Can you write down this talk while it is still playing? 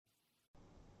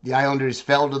The Islanders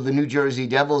fell to the New Jersey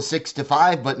Devils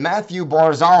 6-5, but Matthew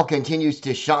Barzal continues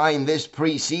to shine this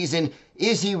preseason.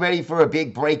 Is he ready for a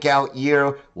big breakout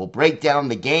year? We'll break down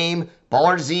the game,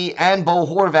 Barzy, and Bo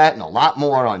Horvat, and a lot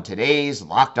more on today's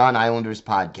Locked On Islanders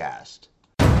podcast.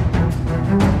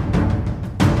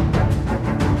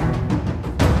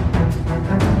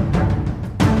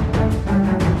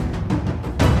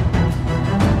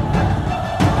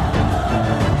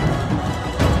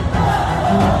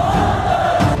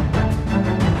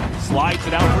 Slides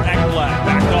it out for Ekblad.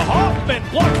 Back to Hoffman.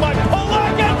 Blocked by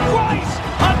Polak and Price.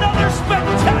 Another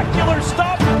spectacular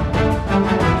stop.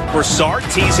 Brassard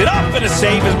tees it up and a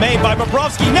save is made by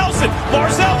Bobrovsky. Nelson.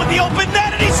 Barzal with the open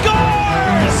net and he scores!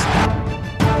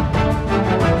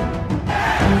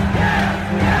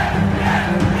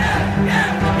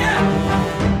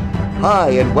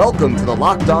 Hi, and welcome to the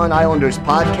Locked On Islanders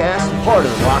podcast, part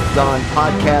of the Locked On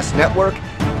Podcast Network,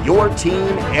 your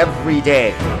team every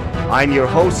day. I'm your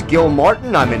host, Gil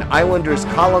Martin. I'm an Islanders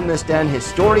columnist and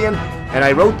historian, and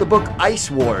I wrote the book Ice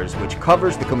Wars, which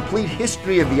covers the complete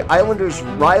history of the Islanders'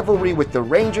 rivalry with the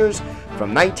Rangers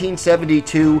from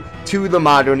 1972 to the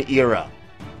modern era.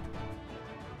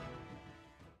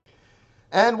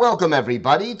 And welcome,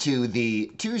 everybody, to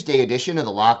the Tuesday edition of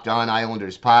the Locked On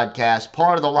Islanders podcast,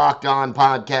 part of the Locked On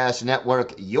Podcast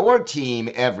Network, your team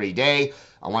every day.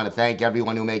 I want to thank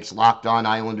everyone who makes Locked On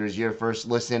Islanders your first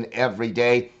listen every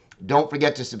day. Don't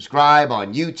forget to subscribe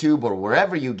on YouTube or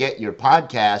wherever you get your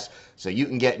podcasts so you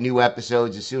can get new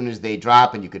episodes as soon as they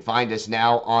drop. And you can find us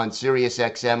now on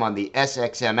SiriusXM on the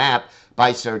SXM app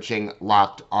by searching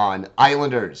Locked On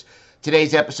Islanders.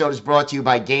 Today's episode is brought to you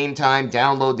by Game Time.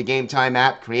 Download the Game Time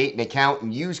app, create an account,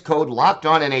 and use code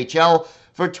LOCKEDONNHL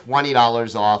for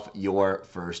 $20 off your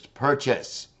first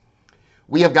purchase.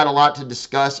 We have got a lot to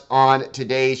discuss on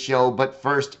today's show, but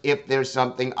first, if there's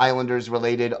something Islanders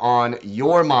related on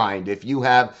your mind, if you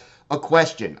have a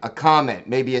question, a comment,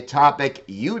 maybe a topic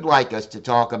you'd like us to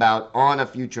talk about on a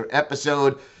future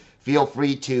episode, feel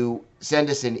free to send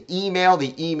us an email.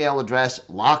 The email address,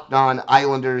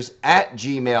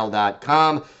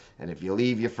 lockedonislanders@gmail.com. And if you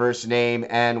leave your first name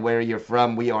and where you're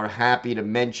from, we are happy to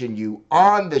mention you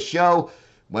on the show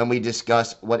when we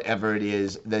discuss whatever it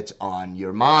is that's on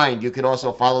your mind. You could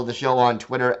also follow the show on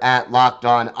Twitter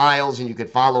 @LockedOnIsles, and you could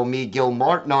follow me, Gil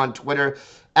Martin, on Twitter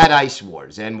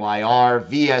 @IceWars, NYR,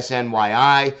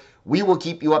 VSNYI. We will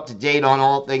keep you up to date on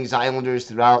all things Islanders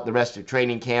throughout the rest of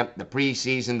training camp, the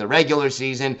preseason, the regular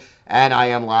season, and I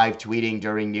am live tweeting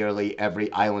during nearly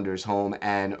every Islanders home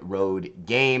and road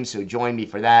game. So join me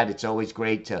for that. It's always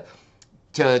great to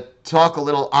talk a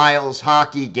little Isles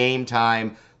hockey, Game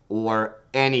Time, or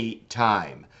any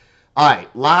time. All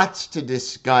right, lots to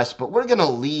discuss, but we're going to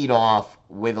lead off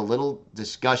with a little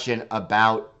discussion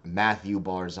about Matthew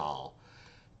Barzal.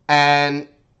 And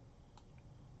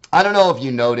I don't know if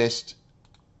you noticed,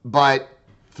 but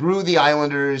through the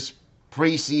Islanders'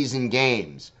 preseason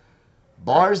games,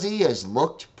 Barzy has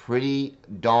looked pretty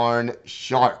darn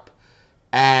sharp.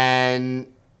 And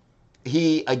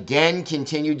he again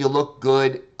continued to look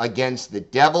good against the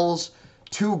Devils.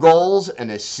 2 goals,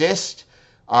 an assist.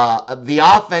 The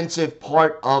offensive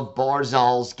part of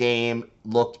Barzal's game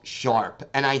looked sharp.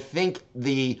 And I think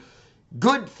the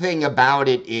good thing about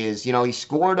it is, he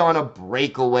scored on a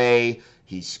breakaway.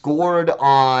 He scored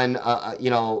on, a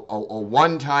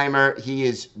one-timer. He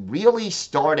is really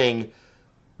starting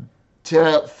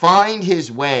to find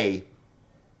his way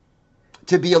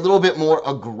to be a little bit more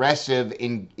aggressive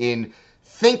in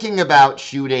thinking about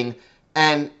shooting,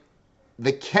 and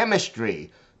the chemistry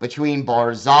between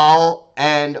Barzal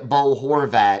and Bo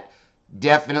Horvat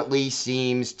definitely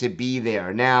seems to be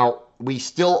there. Now, we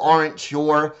still aren't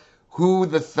sure who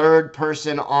the third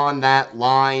person on that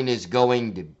line is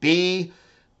going to be.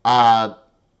 I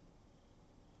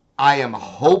am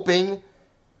hoping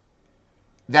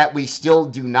that we still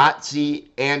do not see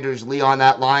Anders Lee on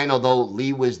that line, although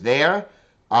Lee was there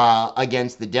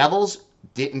against the Devils.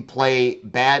 Didn't play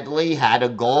badly, had a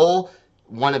goal.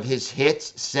 One of his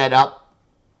hits set up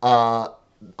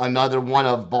another one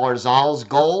of Barzal's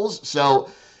goals. So,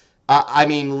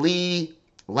 Lee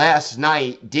last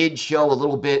night did show a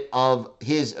little bit of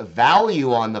his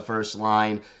value on the first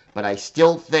line, but I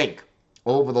still think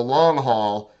over the long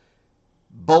haul,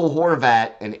 Bo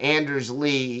Horvat and Anders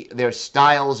Lee, their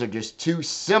styles are just too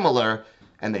similar,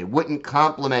 and they wouldn't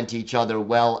complement each other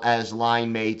well as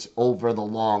line mates over the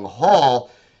long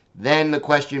haul. Then the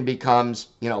question becomes,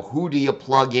 who do you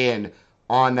plug in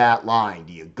on that line?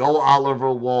 Do you go Oliver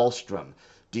Wahlstrom?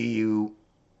 Do you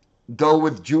go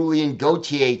with Julien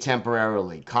Gauthier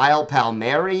temporarily? Kyle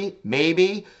Palmieri,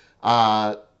 maybe?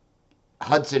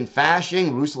 Hudson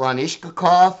Fasching, Ruslan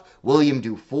Ishkakov, William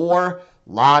Dufour,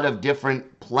 a lot of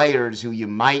different players who you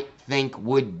might think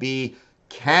would be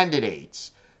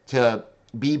candidates to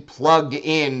be plugged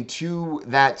into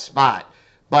that spot.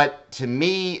 But to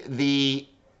me, the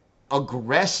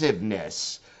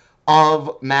aggressiveness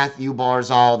of Matthew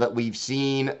Barzal that we've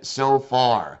seen so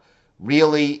far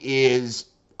really is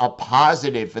a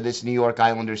positive for this New York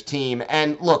Islanders team.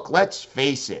 And look, let's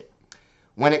face it,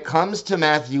 when it comes to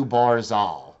Matthew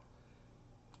Barzal,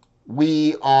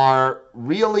 we are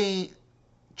really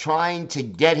trying to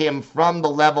get him from the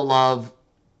level of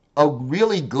a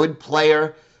really good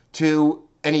player to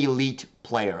an elite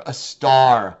player, a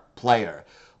star player.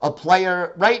 A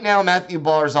player, right now, Matthew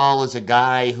Barzal is a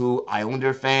guy who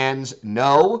Islander fans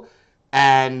know,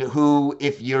 and who,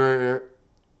 if you're,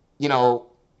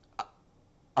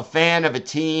 a fan of a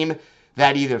team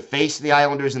that either faced the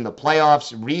Islanders in the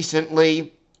playoffs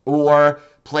recently or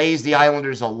plays the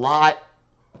Islanders a lot,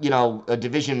 a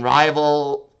division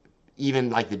rival, even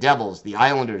like the Devils, the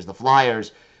Islanders, the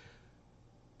Flyers,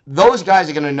 those guys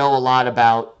are going to know a lot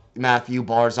about Matthew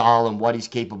Barzal and what he's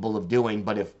capable of doing.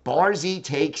 But if Barzy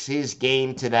takes his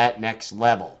game to that next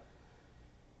level,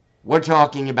 we're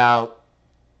talking about,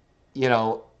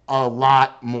 a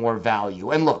lot more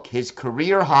value. And look, his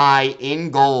career high in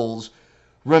goals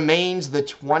remains the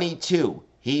 22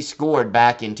 he scored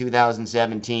back in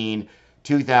 2017,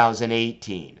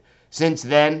 2018. Since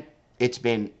then, it's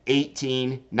been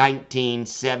 18, 19,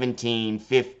 17,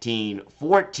 15,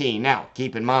 14. Now,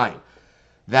 keep in mind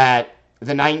that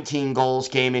the 19 goals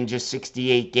came in just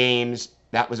 68 games.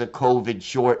 That was a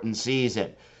COVID-shortened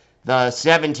season. The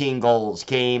 17 goals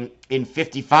came in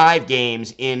 55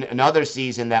 games in another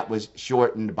season that was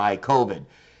shortened by COVID.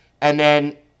 And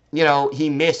then, he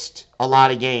missed a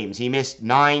lot of games. He missed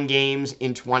 9 games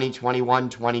in 2021,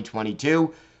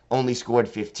 2022, only scored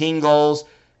 15 goals,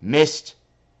 missed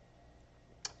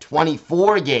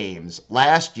 24 games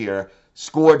last year,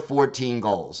 scored 14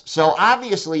 goals. So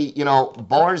obviously,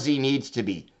 Barzy needs to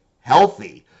be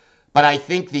healthy. But I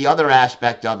think the other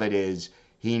aspect of it is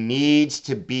he needs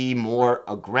to be more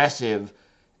aggressive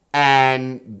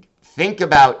and think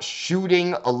about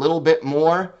shooting a little bit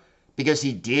more, because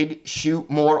he did shoot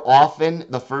more often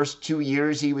the first 2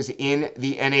 years he was in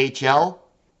the NHL.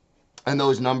 And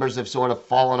those numbers have sort of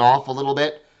fallen off a little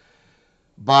bit.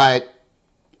 But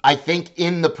I think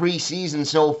in the preseason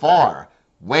so far,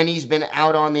 when he's been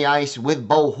out on the ice with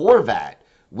Bo Horvat,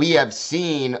 we have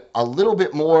seen a little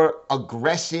bit more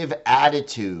aggressive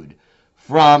attitude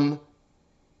from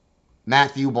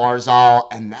Matthew Barzal,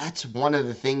 and that's one of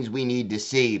the things we need to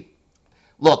see.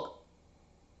 Look,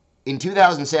 in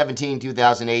 2017,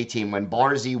 2018, when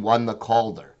Barzy won the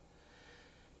Calder,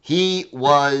 he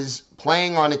was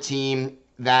playing on a team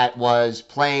that was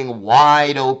playing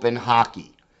wide open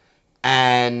hockey.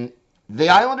 And the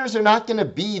Islanders are not going to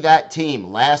be that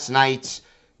team. Last night's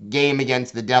game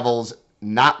against the Devils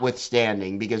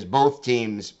notwithstanding, because both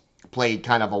teams played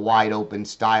kind of a wide open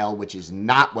style, which is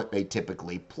not what they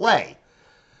typically play.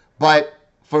 But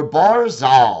for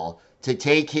Barzal to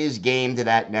take his game to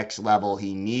that next level,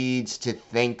 he needs to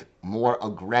think more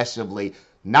aggressively,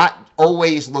 not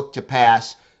always look to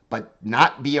pass, but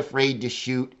not be afraid to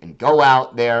shoot and go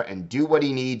out there and do what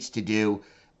he needs to do.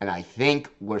 And I think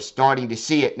we're starting to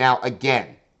see it. Now,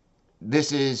 again,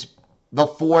 this is the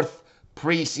 4th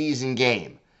preseason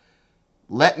game.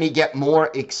 Let me get more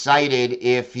excited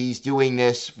if he's doing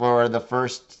this for the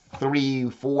first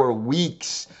 3-4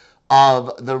 weeks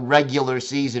of the regular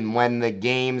season, when the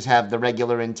games have the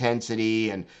regular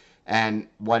intensity and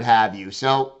what have you.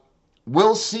 So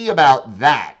we'll see about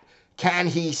that. Can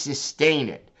he sustain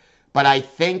it? But I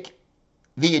think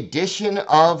the addition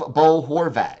of Bo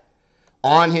Horvat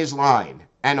on his line,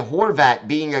 and Horvat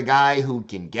being a guy who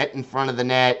can get in front of the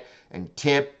net and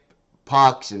tip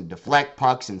pucks and deflect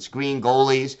pucks and screen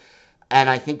goalies, and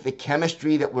I think the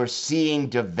chemistry that we're seeing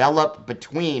develop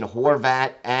between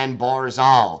Horvat and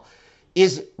Barzal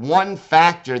is one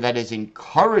factor that is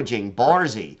encouraging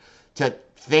Barzy to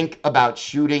think about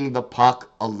shooting the puck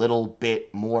a little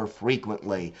bit more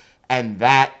frequently. And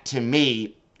that, to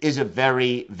me, is a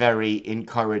very, very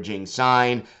encouraging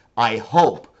sign. I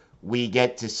hope we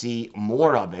get to see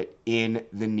more of it in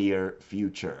the near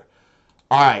future.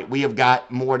 All right, we have got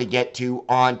more to get to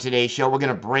on today's show. We're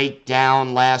going to break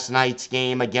down last night's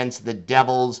game against the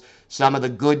Devils, some of the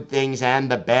good things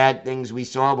and the bad things we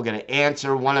saw. We're going to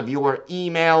answer one of your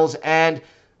emails, and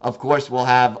of course, we'll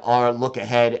have our look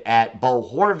ahead at Bo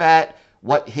Horvat,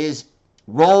 what his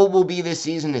role will be this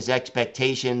season, his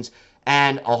expectations,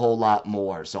 and a whole lot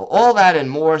more. So all that and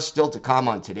more still to come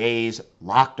on today's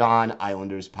Locked On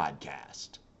Islanders podcast.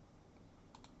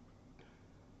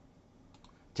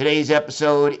 Today's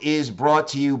episode is brought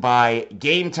to you by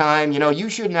Game Time. You know, you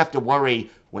shouldn't have to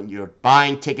worry when you're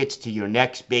buying tickets to your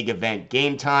next big event.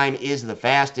 Game Time is the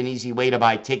fast and easy way to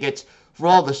buy tickets for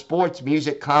all the sports,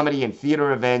 music, comedy, and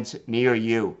theater events near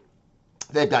you.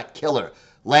 They've got killer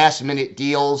last-minute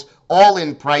deals,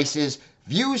 all-in prices,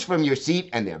 views from your seat,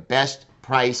 and their best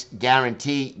price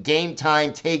guarantee. Game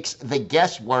Time takes the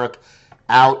guesswork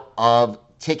out of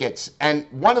tickets. And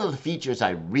one of the features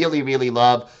I really, really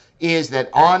love is that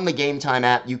on the Game Time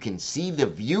app, you can see the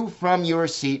view from your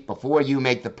seat before you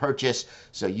make the purchase,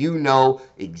 so you know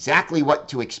exactly what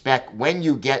to expect when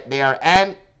you get there.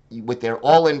 And with their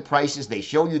all-in prices, they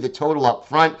show you the total up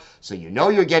front, so you know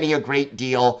you're getting a great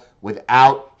deal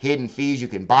without hidden fees. You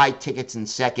can buy tickets in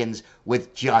seconds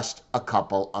with just a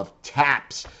couple of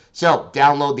taps. So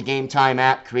download the Game Time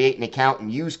app, create an account,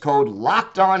 and use code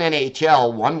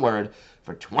LOCKEDONNHL, one word,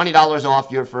 for $20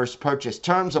 off your first purchase.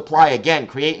 Terms apply. Again,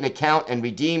 create an account and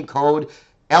redeem code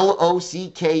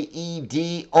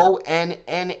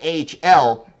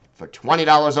LOCKEDONNHL for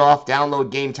 $20 off.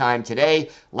 Download Game Time today.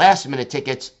 Last minute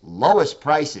tickets, lowest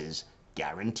prices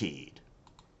guaranteed.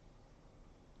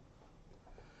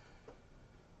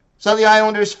 So the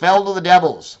Islanders fell to the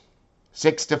Devils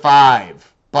 6-5.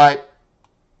 But,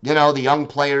 you know, the young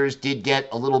players did get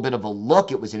a little bit of a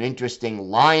look. It was an interesting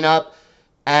lineup.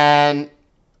 And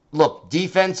look,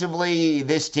 defensively,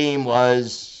 this team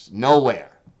was nowhere.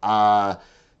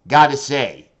 Gotta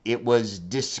say, it was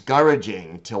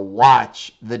discouraging to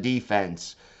watch the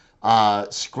defense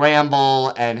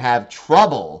scramble and have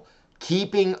trouble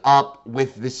keeping up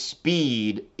with the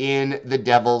speed in the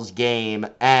Devils game.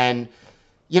 And,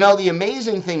 you know, the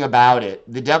amazing thing about it,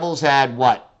 the Devils had,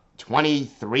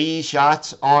 23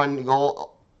 shots on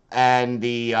goal, and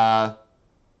the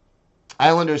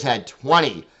Islanders had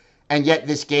 20, and yet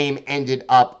this game ended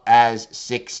up as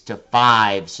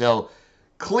 6-5. So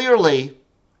clearly,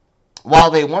 while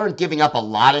they weren't giving up a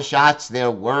lot of shots, there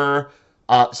were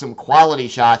some quality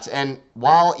shots. And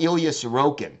while Ilya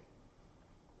Sorokin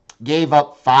gave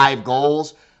up 5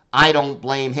 goals, I don't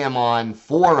blame him on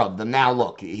 4 of them. Now,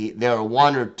 look, there are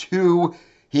 1 or 2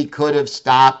 he could have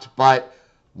stopped, but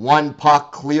one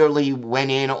puck clearly went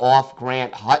in off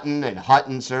Grant Hutton, and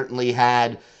Hutton certainly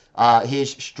had his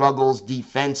struggles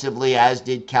defensively, as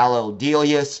did Cal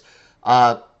Odelius.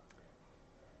 The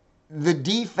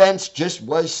defense just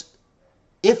was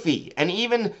iffy. And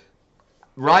even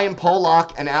Ryan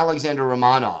Polak and Alexander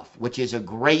Romanov, which is a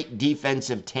great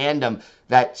defensive tandem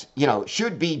that, you know,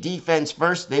 should be defense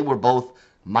first, they were both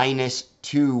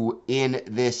 -2 in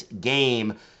this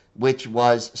game, which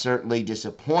was certainly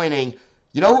disappointing.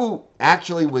 You know who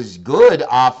actually was good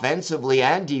offensively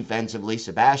and defensively?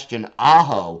 Sebastian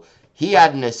Aho. He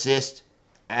had an assist,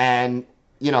 and,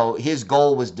 you know, his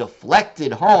goal was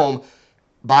deflected home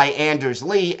by Anders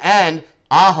Lee, and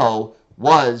Aho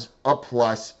was a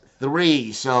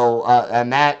 +3. So,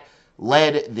 and that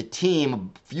led the team. A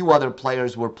few other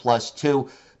players were +2.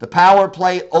 The power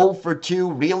play, 0 for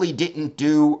 2, really didn't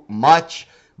do much,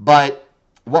 but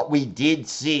what we did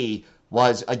see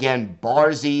was, again,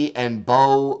 Barzal and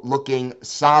Bo looking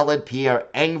solid. Pierre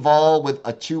Engvall with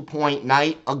a 2-point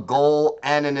night, a goal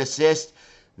and an assist.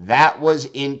 That was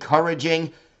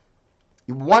encouraging.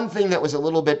 One thing that was a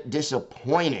little bit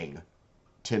disappointing,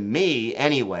 to me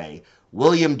anyway,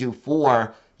 William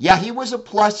Dufour, yeah, he was a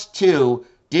 +2,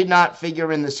 did not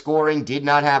figure in the scoring, did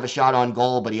not have a shot on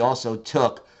goal, but he also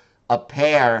took a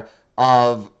pair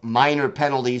of minor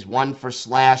penalties, 1 for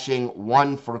slashing,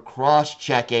 1 for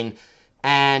cross-checking.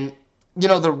 And, you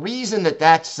know, the reason that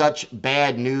that's such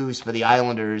bad news for the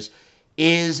Islanders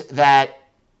is that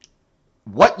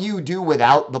what you do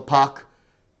without the puck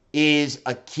is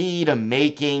a key to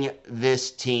making this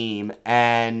team.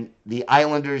 And the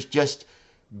Islanders just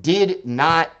did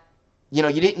not, you know,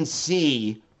 you didn't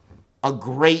see a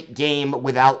great game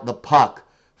without the puck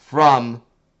from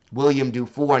William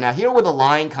Dufour. Now, here were the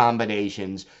line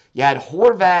combinations. You had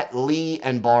Horvat, Lee,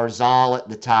 and Barzal at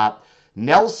the top.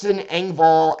 Nelson,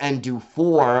 Engvall, and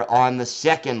Dufour on the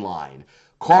second line.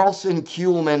 Carlson,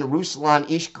 Kuhlman, Ruslan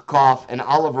Ishkakov, and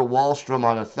Oliver Wahlstrom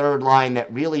on a third line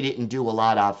that really didn't do a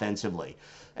lot offensively.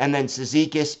 And then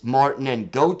Cizikas, Martin,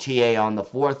 and Gauthier on the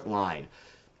fourth line.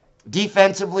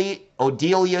 Defensively,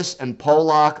 Odelius and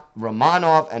Polak,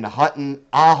 Romanov and Hutton,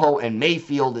 Aho and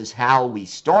Mayfield is how we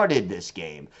started this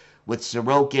game, with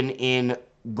Sorokin in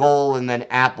goal, and then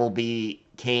Appleby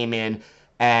came in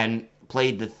and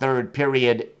played the third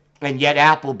period, and yet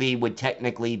Appleby would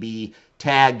technically be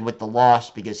tagged with the loss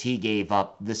because he gave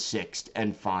up the 6th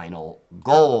and final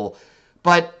goal.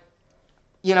 But,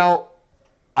 you know,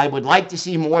 I would like to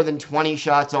see more than 20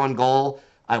 shots on goal.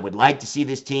 I would like to see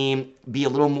this team be a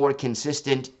little more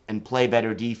consistent and play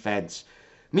better defense.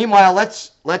 Meanwhile,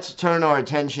 let's turn our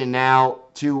attention now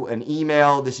to an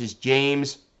email. This is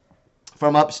James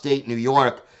from upstate New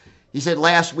York. He said,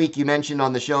 last week you mentioned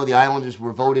on the show the Islanders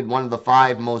were voted one of the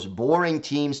 5 most boring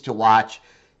teams to watch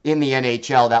in the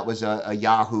NHL. That was a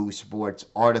Yahoo Sports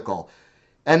article.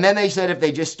 And then they said if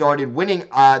they just started winning,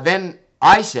 then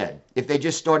I said if they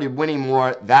just started winning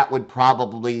more, that would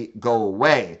probably go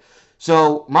away.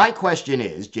 So my question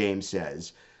is, James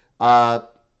says,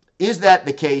 is that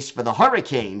the case for the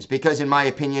Hurricanes? Because in my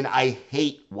opinion, I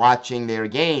hate watching their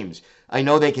games. I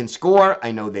know they can score,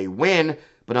 I know they win,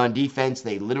 but on defense,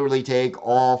 they literally take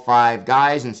all 5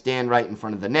 guys and stand right in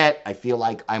front of the net. I feel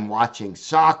like I'm watching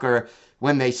soccer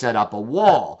when they set up a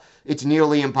wall. It's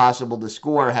nearly impossible to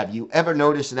score. Have you ever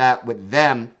noticed that with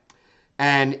them?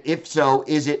 And if so,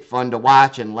 is it fun to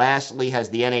watch? And lastly, has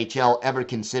the NHL ever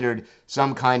considered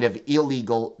some kind of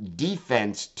illegal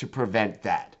defense to prevent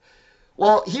that?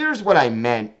 Well, here's what I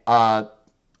meant.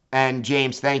 And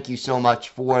James, thank you so much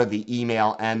for the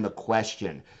email and the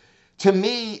question. To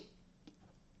me,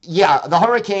 yeah, the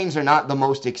Hurricanes are not the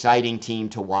most exciting team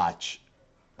to watch.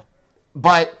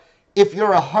 But if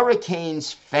you're a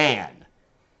Hurricanes fan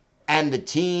and the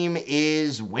team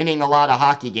is winning a lot of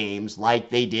hockey games like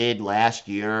they did last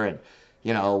year and,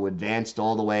 advanced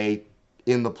all the way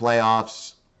in the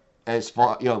playoffs as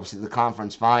far, to the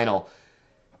conference final,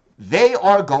 they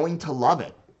are going to love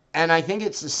it. And I think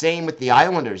it's the same with the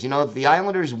Islanders. If the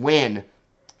Islanders win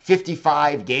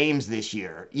 55 games this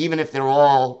year, even if they're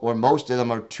all or most of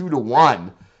them are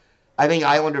 2-1, I think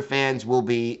Islander fans will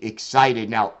be excited.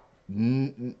 Now,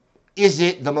 is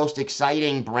it the most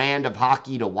exciting brand of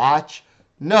hockey to watch?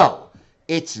 No,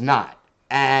 it's not.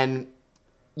 And,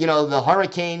 the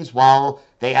Hurricanes, while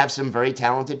they have some very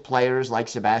talented players like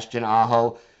Sebastian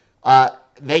Aho,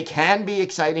 they can be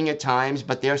exciting at times,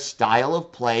 but their style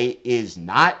of play is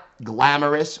not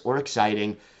glamorous or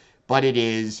exciting, but it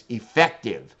is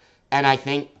effective. And I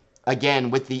think, again,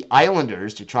 with the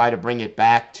Islanders, to try to bring it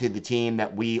back to the team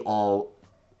that we all,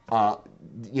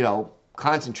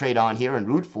 concentrate on here and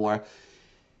root for,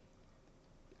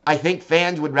 I think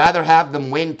fans would rather have them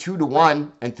win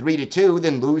 2-1 and 3-2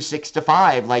 than lose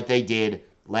 6-5 like they did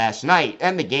last night.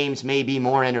 And the games may be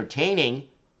more entertaining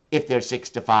if they're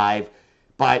 6-5,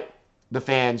 but the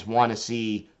fans want to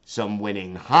see some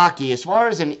winning hockey. As far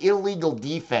as an illegal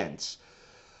defense,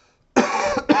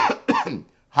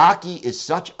 hockey is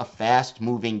such a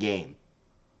fast-moving game.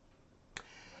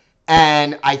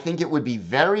 And I think it would be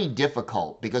very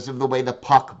difficult because of the way the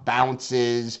puck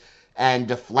bounces and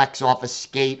deflects off a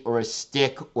skate or a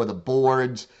stick or the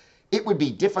boards. It would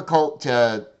be difficult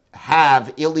to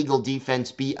have illegal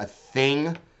defense be a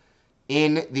thing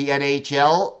in the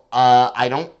NHL.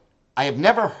 I have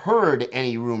never heard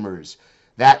any rumors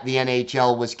that the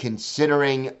NHL was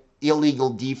considering illegal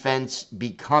defense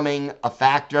becoming a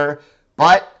factor,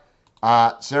 but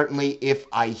certainly if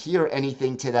I hear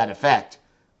anything to that effect,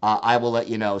 I will let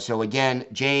you know. So again,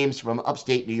 James from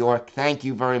upstate New York, thank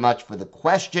you very much for the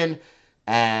question.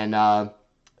 And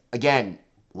again,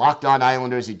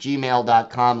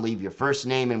 lockedonislanders@gmail.com. Leave your first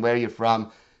name and where you're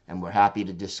from, and we're happy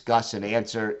to discuss and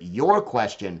answer your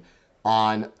question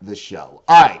on the show.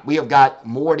 All right, we have got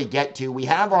more to get to. We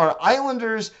have our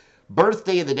Islanders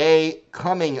birthday of the day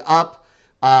coming up,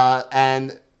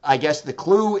 and I guess the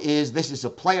clue is this is a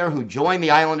player who joined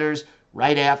the Islanders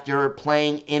right after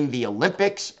playing in the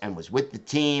Olympics and was with the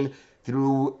team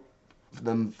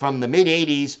from the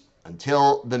mid-'80s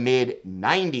until the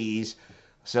mid-'90s.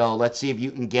 So let's see if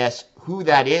you can guess who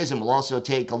that is, and we'll also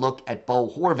take a look at Bo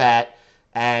Horvat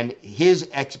and his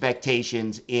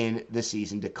expectations in the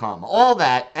season to come. All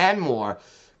that and more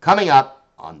coming up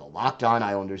on the Locked On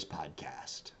Islanders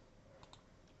podcast.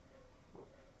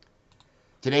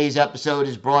 Today's episode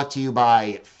is brought to you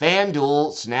by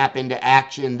FanDuel. Snap into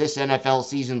action this NFL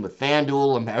season with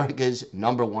FanDuel, America's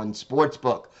 #1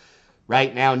 sportsbook.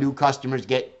 Right now, new customers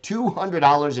get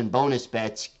 $200 in bonus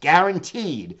bets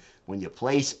guaranteed when you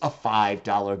place a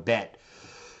 $5 bet.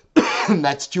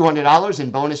 That's $200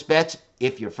 in bonus bets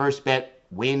if your first bet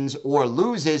wins or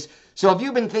loses. So if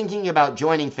you've been thinking about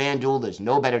joining FanDuel, there's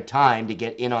no better time to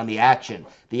get in on the action.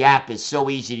 The app is so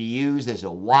easy to use. There's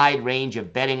a wide range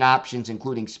of betting options,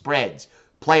 including spreads,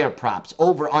 player props,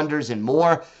 over-unders, and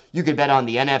more. You can bet on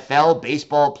the NFL,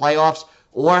 baseball playoffs,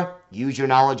 or use your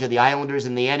knowledge of the Islanders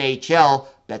and the NHL.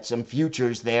 Bet some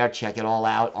futures there. Check it all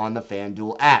out on the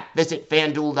FanDuel app. Visit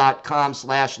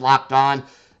FanDuel.com/lockedon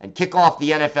and kick off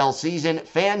the NFL season.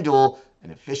 FanDuel,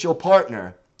 an official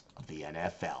partner of the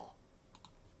NFL.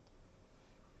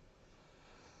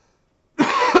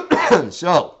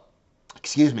 So,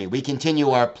 we continue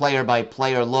our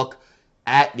player-by-player look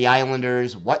at the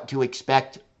Islanders, what to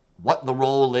expect, what the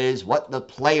role is, what the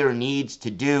player needs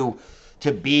to do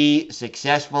to be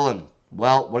successful. And,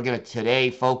 well, we're going to today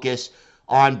focus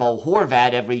on Bo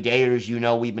Horvat every day. As you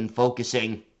know, we've been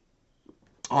focusing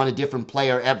on a different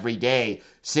player every day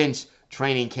since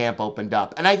training camp opened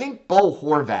up. And I think Bo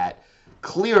Horvat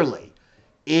clearly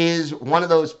is one of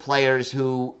those players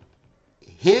who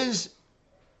his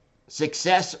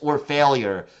success or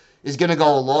failure is going to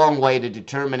go a long way to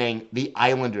determining the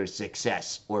Islanders'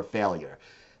 success or failure.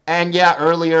 And yeah,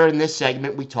 earlier in this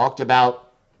segment, we talked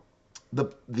about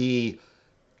the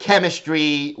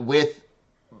chemistry with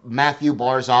Matthew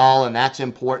Barzal, and that's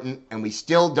important. And we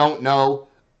still don't know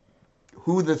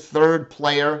who the third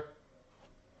player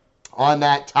on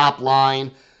that top line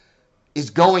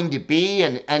is going to be.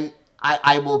 And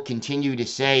I will continue to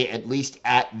say, at least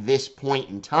at this point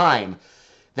in time,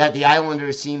 that the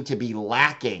Islanders seem to be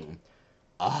lacking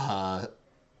a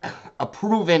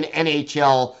proven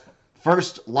NHL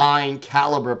first-line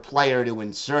caliber player to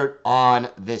insert on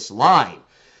this line.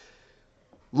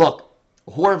 Look,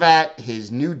 Horvat, his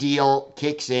new deal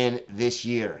kicks in this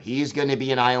year. He's going to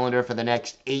be an Islander for the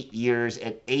next 8 years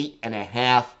at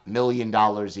 $8.5 million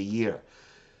a year.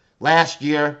 Last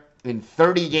year, in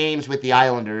 30 games with the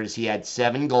Islanders, he had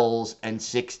 7 goals and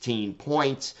 16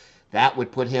 points. That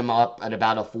would put him up at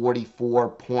about a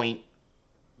 44-point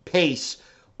pace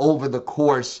over the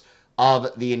course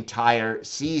of the entire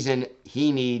season.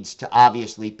 He needs to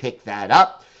obviously pick that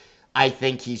up. I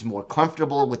think he's more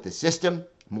comfortable with the system,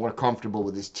 more comfortable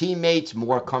with his teammates,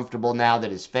 more comfortable now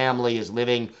that his family is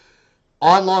living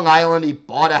on Long Island. He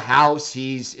bought a house.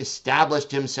 He's established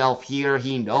himself here.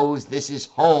 He knows this is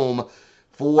home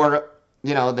for,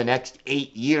 the next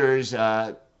 8 years,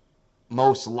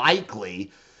 most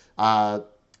likely.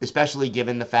 Especially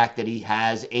given the fact that he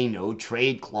has a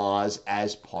no-trade clause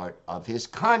as part of his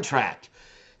contract.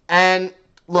 And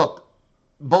look,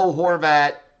 Bo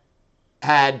Horvat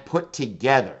had put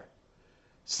together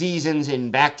seasons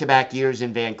in back-to-back years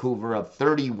in Vancouver of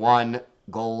 31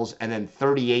 goals and then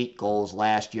 38 goals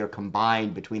last year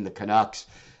combined between the Canucks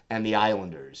and the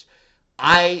Islanders.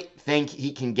 I think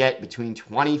he can get between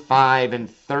 25 and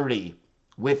 30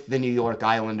 with the New York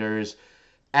Islanders.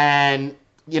 And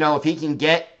if he can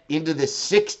get into the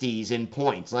 60s in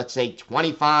points, let's say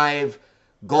 25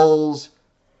 goals,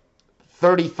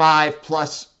 35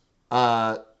 plus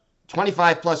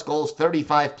 25 plus goals,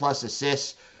 35 plus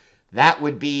assists, that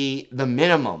would be the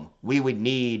minimum we would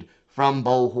need from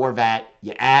Bo Horvat.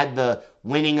 You add the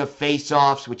winning of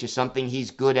faceoffs, which is something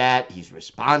he's good at. He's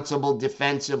responsible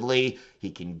defensively. He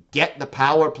can get the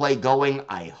power play going.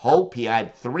 I hope he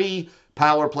had 3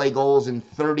 power play goals in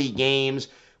 30 games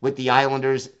with the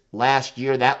Islanders last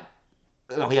year.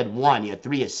 He had 1. He had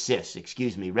 3 assists.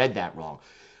 Read that wrong.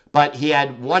 But he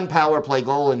had 1 power play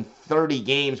goal in 30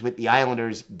 games with the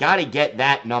Islanders. Got to get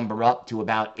that number up to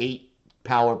about 8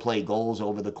 power play goals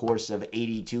over the course of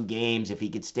 82 games if he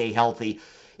could stay healthy.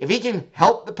 If he can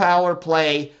help the power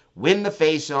play, win the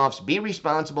faceoffs, be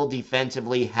responsible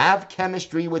defensively, have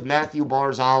chemistry with Matthew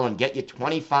Barzal, and get you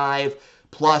 25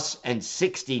 plus and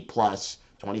 60 plus,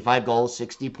 25 goals,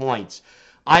 60 points,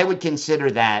 I would consider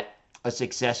that a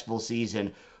successful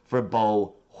season for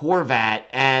Bo Horvat.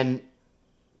 And,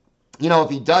 if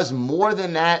he does more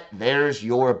than that, there's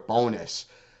your bonus.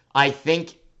 I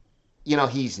think,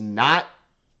 he's not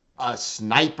a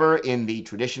sniper in the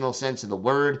traditional sense of the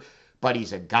word, but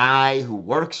he's a guy who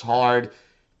works hard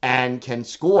and can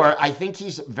score. I think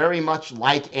he's very much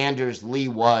like Anders Lee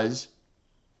was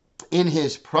in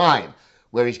his prime,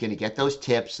 where he's going to get those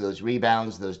tips, those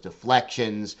rebounds, those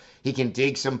deflections. He can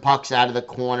dig some pucks out of the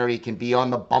corner. He can be on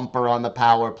the bumper on the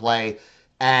power play.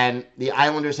 And the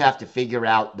Islanders have to figure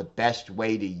out the best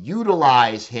way to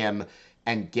utilize him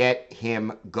and get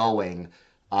him going.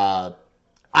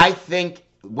 I think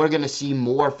we're going to see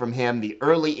more from him. The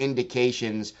early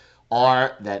indications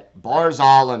are that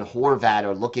Barzal and Horvat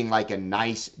are looking like a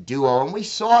nice duo, and we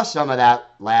saw some of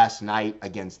that last night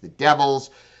against the Devils.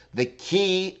 The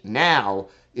key now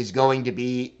is going to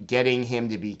be getting him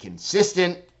to be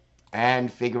consistent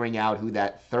and figuring out who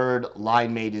that third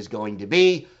line mate is going to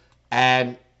be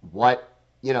and what,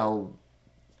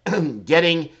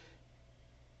 getting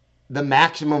the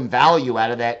maximum value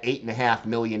out of that $8.5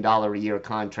 million a year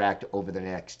contract over the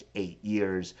next 8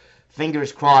 years.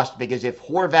 Fingers crossed, because if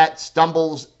Horvat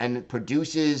stumbles and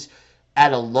produces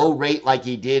at a low rate like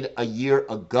he did a year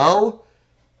ago,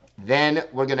 then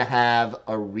we're going to have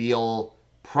a real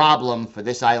problem for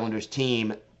this Islanders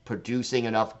team producing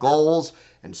enough goals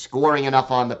and scoring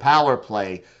enough on the power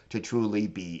play to truly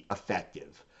be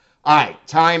effective. All right,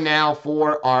 time now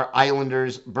for our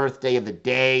Islanders birthday of the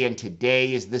day, and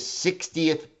today is the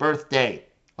 60th birthday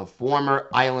of former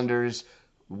Islanders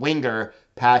winger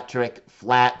Patrick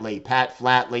Flatley. Pat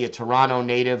Flatley, a Toronto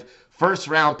native, first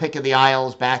round pick of the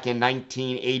Isles back in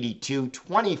 1982,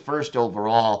 21st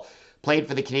overall, played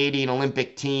for the Canadian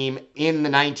Olympic team in the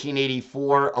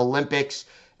 1984 Olympics,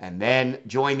 and then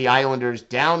joined the Islanders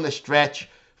down the stretch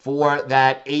for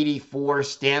that 84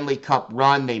 Stanley Cup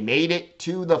run. They made it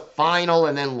to the final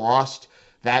and then lost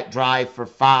that drive for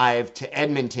 5 to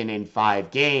Edmonton in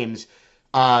 5 games.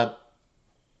 And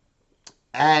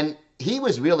he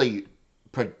was really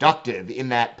productive in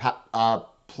that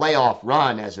playoff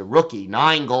run as a rookie.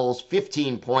 9 goals,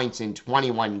 15 points in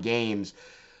 21 games.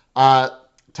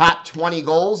 Top 20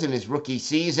 goals in his rookie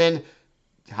season.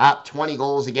 Top 20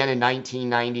 goals again in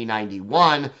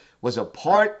 1990-91. Was a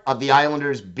part of the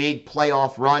Islanders' big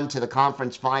playoff run to the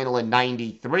conference final in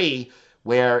 93,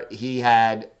 where he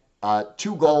had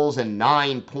 2 goals and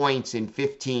 9 points in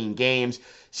 15 games.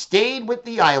 Stayed with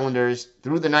the Islanders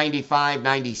through the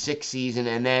 95-96 season,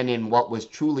 and then in what was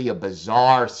truly a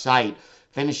bizarre sight,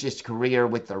 finished his career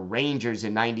with the Rangers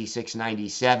in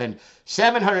 96-97.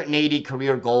 780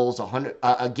 career goals,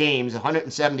 games,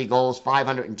 170 goals,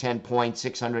 510 points,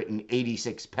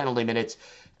 686 penalty minutes,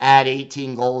 add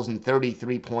 18 goals and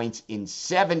 33 points in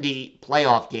 70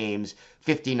 playoff games,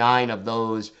 59 of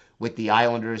those with the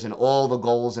Islanders, and all the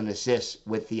goals and assists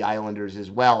with the Islanders as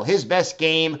well. His best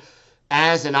game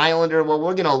as an Islander, well,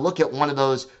 we're going to look at one of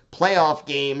those playoff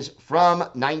games from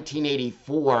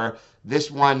 1984, this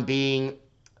one being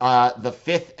the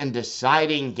 5th and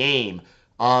deciding game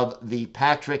of the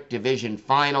Patrick Division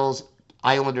Finals.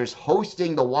 Islanders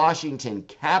hosting the Washington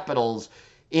Capitals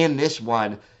in this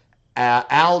one.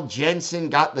 Al Jensen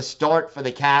got the start for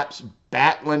the Caps,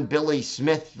 battling Billy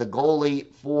Smith, the goalie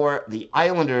for the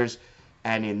Islanders.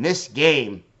 And in this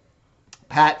game,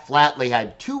 Pat Flatley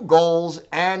had 2 goals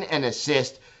and an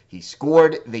assist. He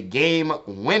scored the game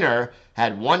winner,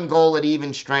 had 1 goal at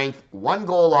even strength, 1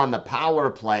 goal on the power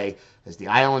play as the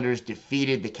Islanders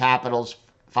defeated the Capitals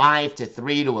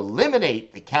 5-3 to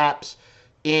eliminate the Caps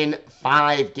in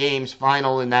 5 games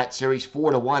final in that series,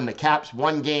 4-1. The Caps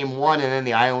won game 1, and then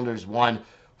the Islanders won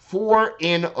 4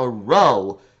 in a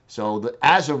row. So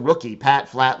as a rookie, Pat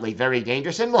Flatley, very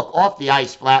dangerous. And look, off the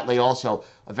ice, Flatley also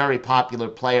a very popular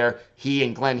player. He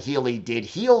and Glenn Healy did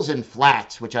Heels and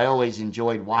Flats, which I always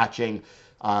enjoyed watching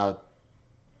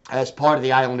as part of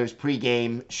the Islanders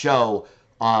pregame show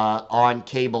on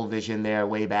Cablevision there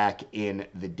way back in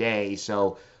the day.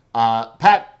 So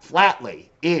Pat Flatley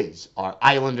is our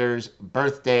Islanders'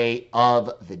 birthday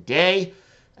of the day,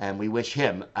 and we wish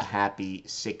him a happy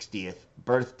 60th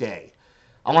birthday.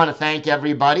 I want to thank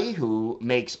everybody who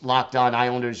makes Locked On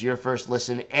Islanders your first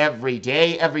listen every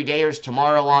day. Every dayers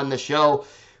tomorrow on the show,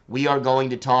 we are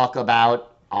going to talk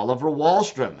about Oliver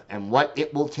Wahlstrom and what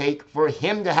it will take for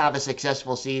him to have a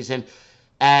successful season.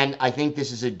 And I think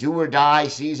this is a do-or-die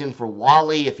season for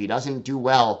Wally. If he doesn't do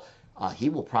well, he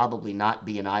will probably not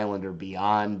be an Islander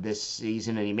beyond this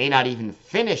season, and he may not even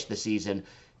finish the season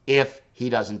if he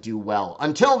doesn't do well.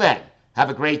 Until then,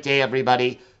 have a great day,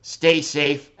 everybody. Stay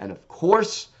safe, and of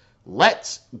course,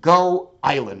 let's go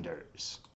Islanders.